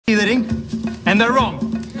leading, and they're wrong.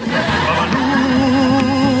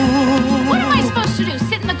 What am I supposed to do?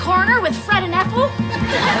 Sit in the corner with Fred and Ethel?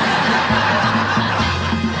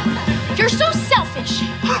 You're so selfish.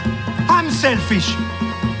 I'm selfish.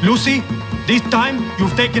 Lucy, this time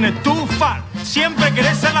you've taken it too far. Siempre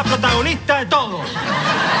querés ser la protagonista de todo.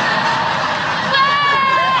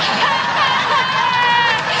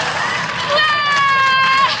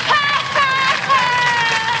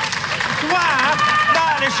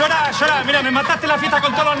 Dale, llorá, llorá. Mira, me mataste la fiesta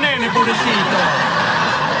con todos los nenes, pobrecito.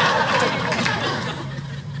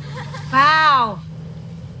 Wow.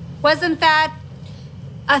 Wasn't that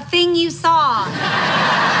a thing you saw?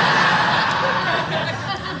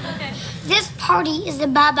 This party is a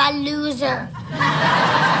baba loser.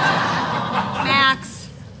 Max.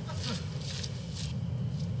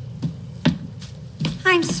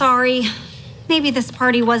 I'm sorry. Maybe this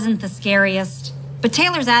party wasn't the scariest, but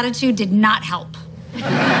Taylor's attitude did not help. ¡Me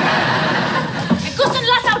gustan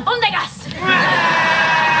las albóndigas!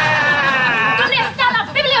 ¿Dónde está la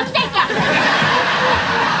biblioteca?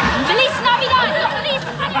 ¡Feliz Navidad! ¡Feliz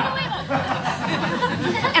Año Nuevo!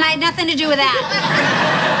 And I had nothing to do with that.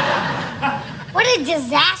 What a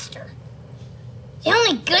disaster. The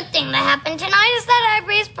only good thing that happened tonight is that I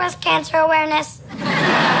raised breast cancer awareness.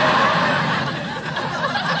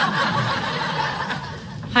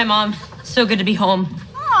 Hi, Mom. So good to be home.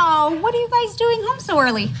 Oh, what are you guys doing home so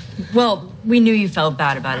early? Well, we knew you felt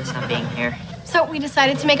bad about us not being here. So we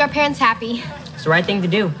decided to make our parents happy. It's the right thing to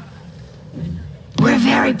do. We're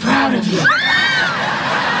very proud of you.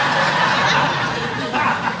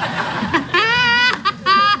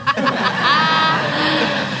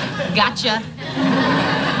 Gotcha.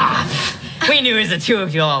 We knew it was the two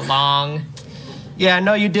of you all along. Yeah,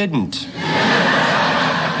 no, you didn't.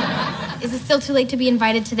 Is it still too late to be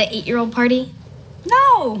invited to the 8-year-old party?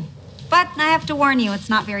 No, but I have to warn you, it's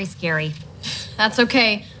not very scary. That's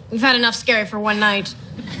okay. We've had enough scary for one night.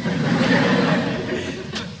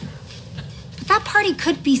 But that party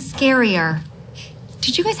could be scarier.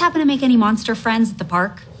 Did you guys happen to make any monster friends at the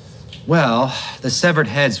park? Well, the severed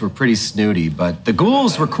heads were pretty snooty, but the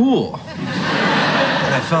ghouls were cool.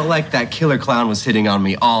 And I felt like that killer clown was hitting on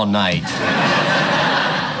me all night.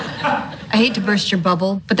 I hate to burst your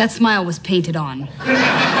bubble, but that smile was painted on.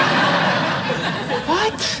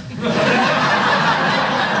 What?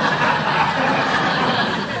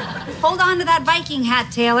 Hold on to that Viking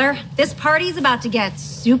hat, Taylor. This party's about to get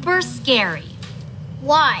super scary.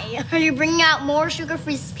 Why? Are you bringing out more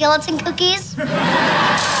sugar-free skeleton cookies?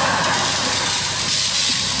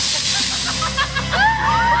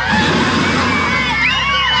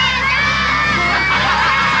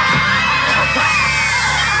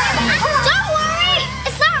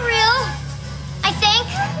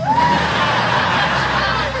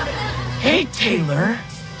 Hey, Taylor.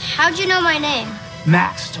 How'd you know my name?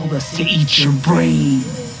 Max told us to eat your brains.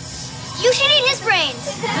 You should eat his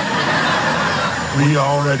brains. We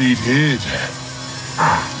already did.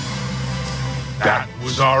 That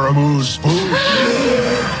was our amuse-bouche.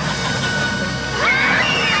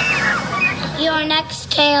 You're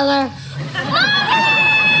next, Taylor.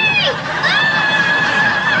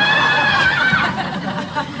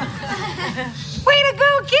 Way to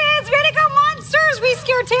go, kids! Way to go, monsters! We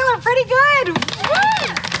scared Taylor pretty good. Woo!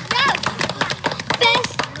 Yes!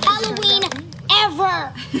 Best Halloween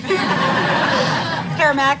ever.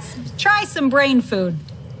 Here, Max, try some brain food.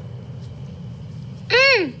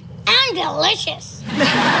 Mmm, and delicious.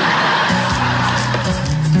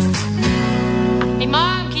 Hey,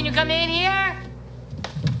 Mom, can you come in here?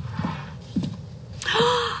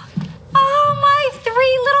 Oh, my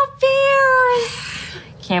 3 little bears!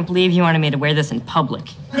 Can't believe you wanted me to wear this in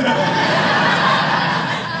public.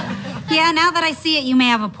 Yeah, now that I see it, you may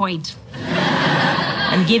have a point.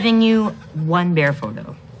 I'm giving you one bear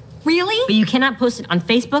photo. Really? But you cannot post it on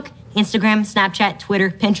Facebook, Instagram, Snapchat, Twitter,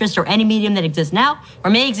 Pinterest, or any medium that exists now or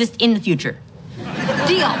may exist in the future.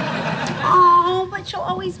 Deal. Oh, but you'll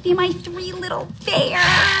always be my 3 little bears.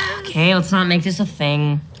 Okay, let's not make this a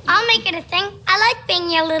thing. I'll make it a thing. I like being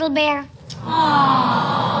your little bear.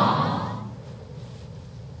 Aww.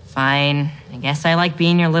 Fine. I guess I like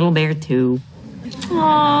being your little bear, too.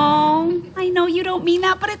 Oh, I know you don't mean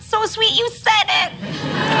that, but it's so sweet you said it.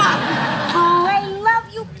 Oh, I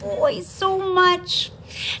love you boys so much.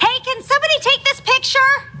 Hey, can somebody take this picture?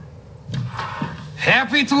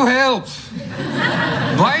 Happy to help.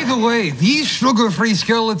 By the way, these sugar-free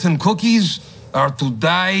skeleton cookies are to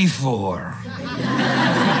die for.